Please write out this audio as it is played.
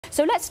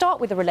So let's start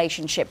with the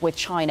relationship with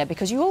China,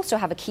 because you also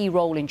have a key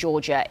role in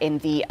Georgia in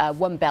the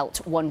One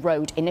Belt, One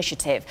Road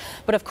initiative.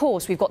 But of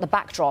course, we've got the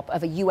backdrop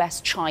of a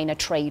US-China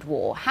trade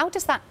war. How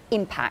does that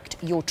impact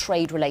your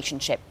trade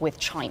relationship with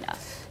China?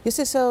 You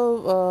see,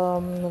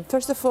 so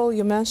first of all,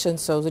 you mentioned,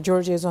 so the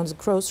Georgia is on the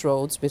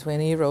crossroads between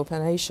Europe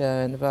and Asia,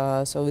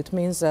 and so it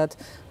means that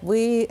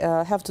we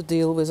have to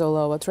deal with all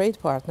our trade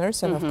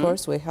partners, and of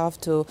course we have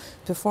to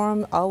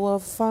perform our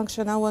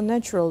function, our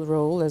natural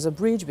role as a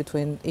bridge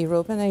between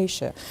Europe and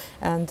Asia.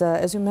 And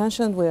as you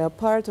mentioned, we are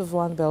part of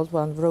One Belt,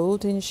 One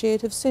Road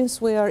initiative since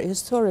we are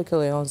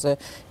historically on the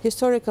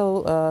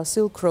historical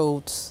Silk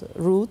Road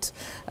route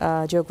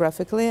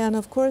geographically, and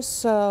of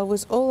course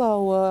with all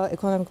our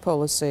economic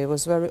policy,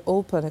 with very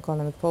open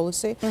economic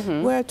policy,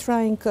 we're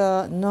trying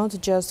not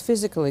just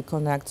physically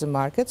connect the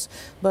markets,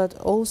 but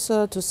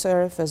also to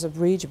serve as a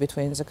bridge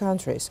between the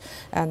countries.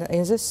 And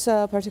in this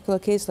particular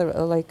case,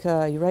 like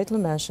you rightly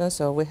mentioned,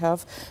 so we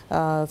have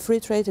free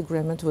trade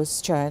agreement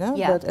with China,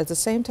 but at the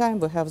same time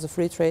we have the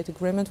free trade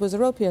agreement with the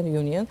European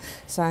Union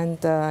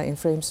signed in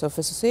frames of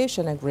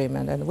association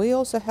agreement, and we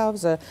also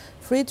have the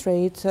free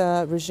trade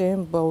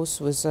regime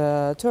both with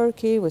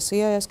Turkey, with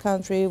CIS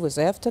country, with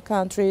EFTA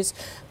countries,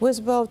 with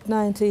about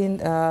 19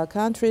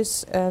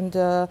 countries, and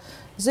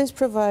this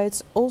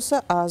provides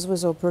also us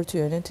with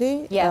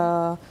opportunity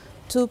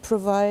to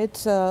provide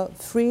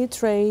free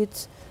trade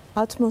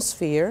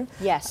atmosphere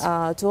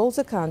to all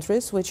the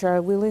countries which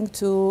are willing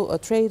to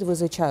trade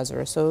with each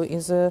other. So in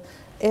the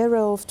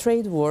era of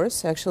trade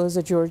wars, actually,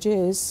 the Georgia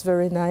is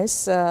very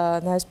nice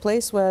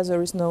place where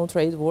there is no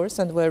trade wars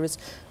and where is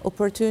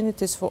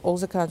opportunities for all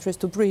the countries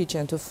to bridge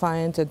and to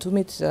find and to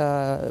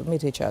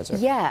meet each other.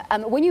 Yeah,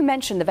 when you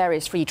mentioned the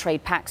various free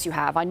trade pacts you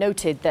have, I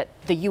noted that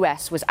the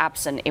US was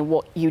absent in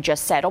what you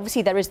just said.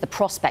 Obviously, there is the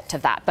prospect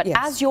of that, but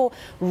as your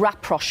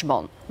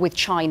rapprochement with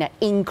China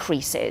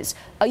increases,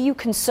 are you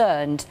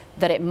concerned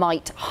that it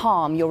might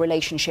harm your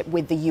relationship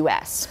with the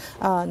US?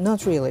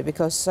 Not really,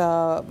 because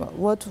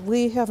what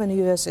we have in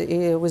the US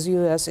with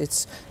US,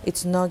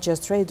 it's not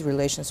just trade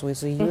relations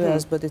with the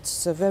US, but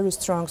it's a very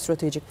strong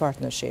strategic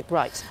partnership.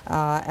 Right.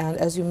 And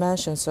as you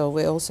mentioned, so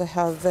we also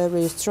have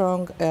very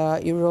strong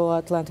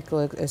Euro-Atlantic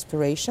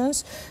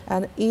aspirations,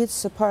 and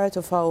it's a part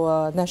of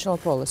our national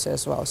policy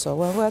as well. So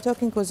when we're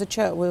talking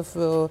with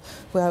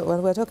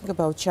when we're talking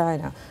about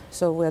China,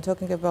 so we're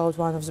talking about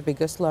one of the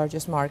biggest,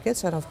 largest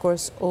markets, and of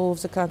course all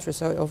of the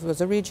countries of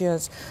the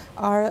regions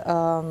are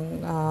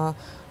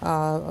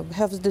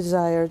have the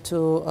desire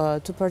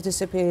to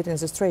participate in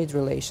this trade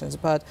relations.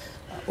 But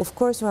of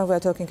course, when we're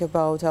talking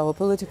about our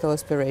political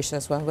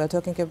aspirations, when we're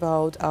talking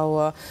about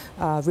our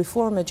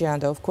reform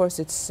agenda, of course,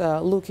 it's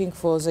looking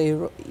for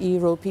the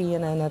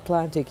European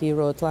and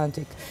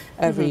Euro-Atlantic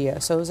every year.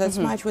 So that's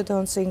much we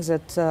don't think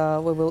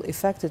that we will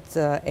affect it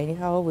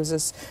anyhow with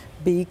this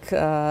big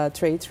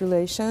trade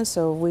relations.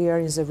 So we are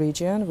in the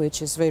region,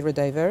 which is very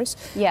diverse.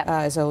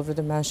 As I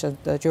already mentioned,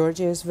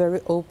 Georgia is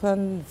very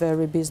open,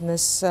 very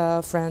business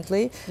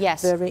friendly,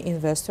 very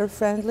investor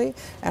friendly,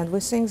 and we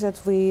think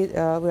that we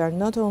are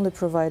not only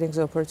providing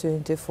the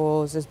opportunity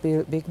for these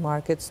big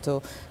markets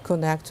to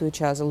connect to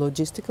each other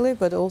logistically,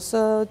 but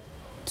also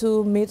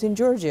to meet in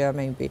Georgia,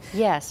 maybe.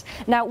 Yes.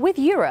 Now, with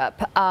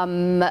Europe,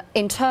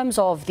 in terms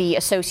of the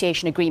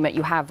association agreement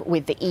you have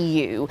with the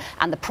EU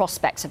and the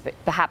prospects of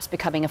perhaps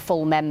becoming a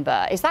full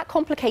member, is that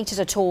complicated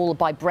at all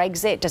by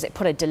Brexit? Does it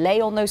put a delay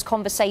on those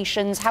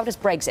conversations? How does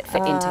Brexit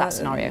fit into that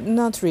scenario?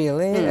 Not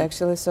really,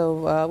 actually.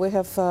 So we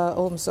have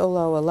almost all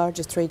our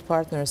largest trade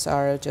partners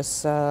are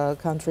just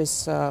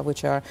countries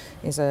which are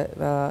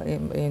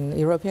in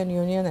European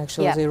Union.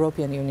 Actually, the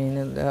European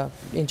Union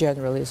in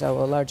general is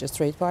our largest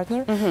trade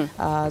partner.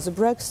 The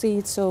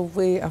Brexit, so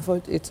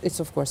it's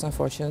of course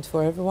unfortunate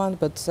for everyone,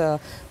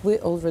 but we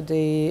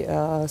already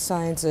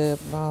signed the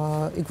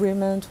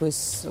agreement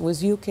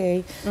with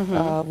UK,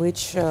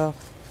 which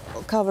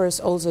covers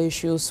all the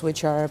issues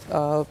which are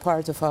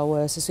part of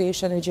our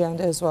association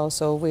agenda as well.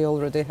 So we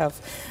already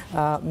have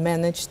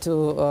managed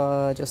to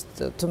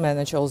to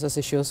manage all those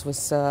issues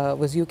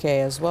with UK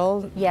as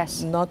well.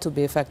 Not to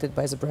be affected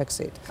by the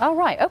Brexit. Oh,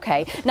 right.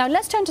 Okay. Now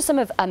let's turn to some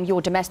of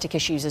your domestic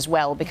issues as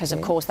well, because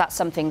of course that's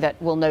something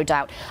that will no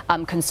doubt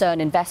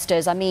concern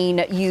investors. I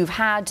mean, you've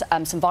had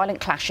some violent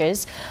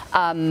clashes.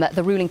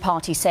 The ruling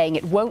party saying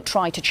it won't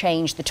try to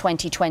change the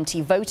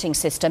 2020 voting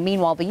system.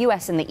 Meanwhile, the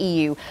US and the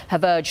EU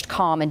have urged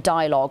calm and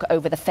dialogue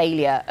over the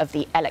failure of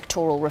the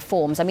electoral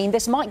reforms. I mean,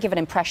 this might give an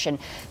impression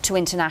to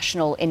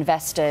international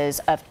investors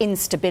of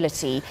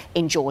instability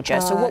in Georgia.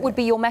 So what would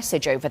be your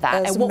message over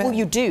that? And what will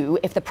you do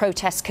if the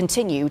protests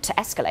continue to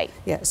escalate?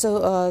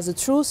 So the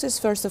truth is,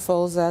 first of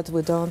all, that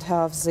we don't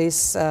have this,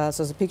 so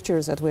the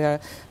pictures that we are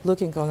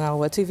looking on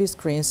our TV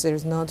screens,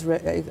 there's not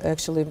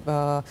actually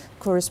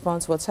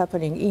corresponds what's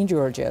happening in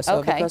Georgia.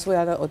 So because we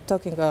are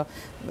talking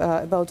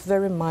about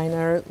very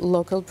minor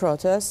local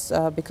protests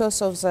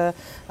because of the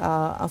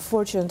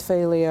unfortunate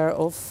failure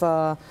of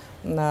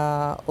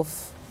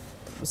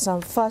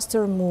some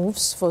faster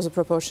moves for the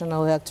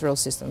proportional electoral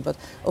system. But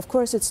of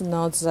course, it's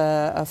not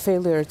a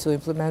failure to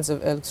implement the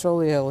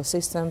electoral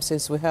system,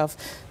 since we have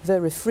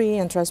very free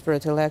and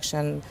transparent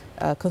election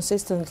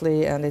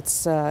consistently, and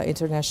it's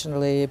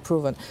internationally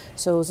proven.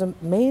 So the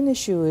main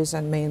issue is,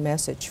 and main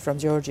message from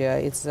Georgia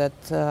is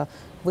that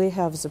we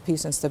have the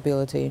peace and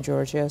stability in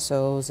Georgia.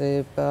 So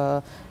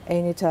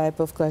any type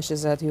of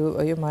clashes that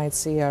you might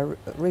see are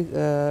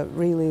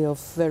really of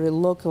very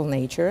local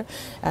nature.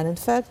 And in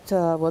fact,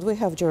 what we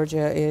have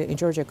in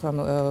Georgia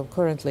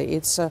currently,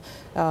 it's 5%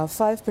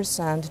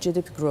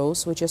 GDP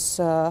growth, which is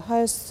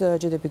highest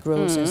GDP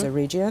growth in the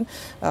region.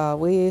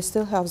 We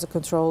still have the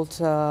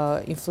controlled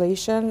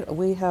inflation.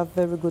 We have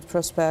very good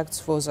prospects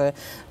for the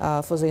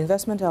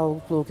investment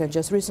outlook. And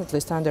just recently,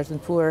 Standard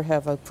 & Poor's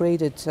have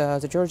upgraded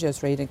the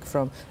Georgia's rating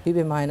from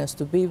BB minus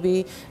to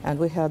BB, and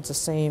we had the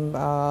same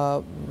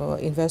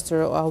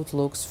investor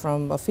outlooks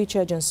from Fitch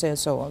agency and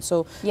so on.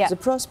 So the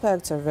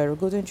prospects are very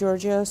good in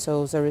Georgia.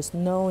 So there is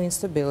no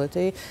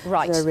instability.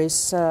 Right. There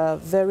is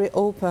very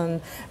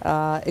open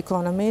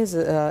economies,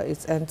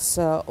 and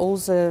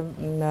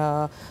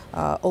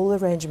all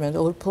arrangements,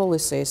 all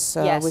policies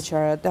which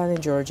are done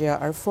in Georgia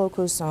are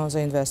focused on the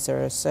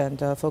investors and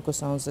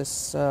focused on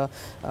this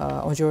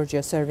on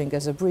Georgia serving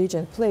as a bridge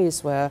and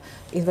place where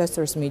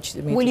investors meet.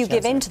 Will you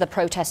give in to the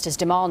protesters'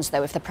 demands,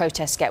 though, if the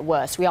protests get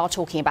worse? We are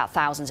talking about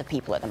thousands of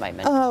people at the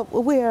moment.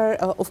 We are,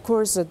 of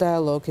course, the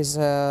dialogue is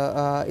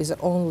the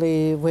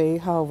only way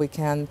how we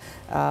can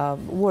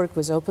work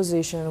with the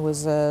opposition,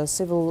 with the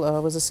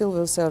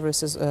civil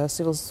services,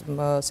 civil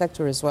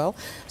sector as well.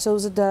 So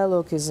the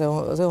dialogue is the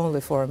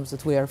only form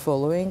that we are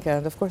following,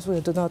 and of course we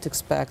do not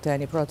expect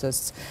any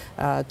protests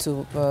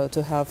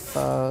to have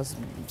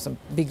some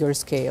bigger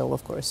scale,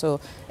 of course.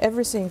 So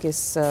everything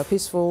is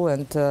peaceful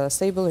and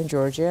stable in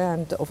Georgia,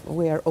 and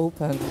we are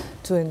open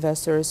to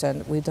investors,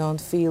 and we don't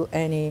feel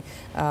any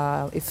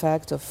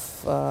effect of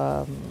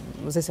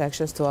these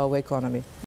actions to our economy.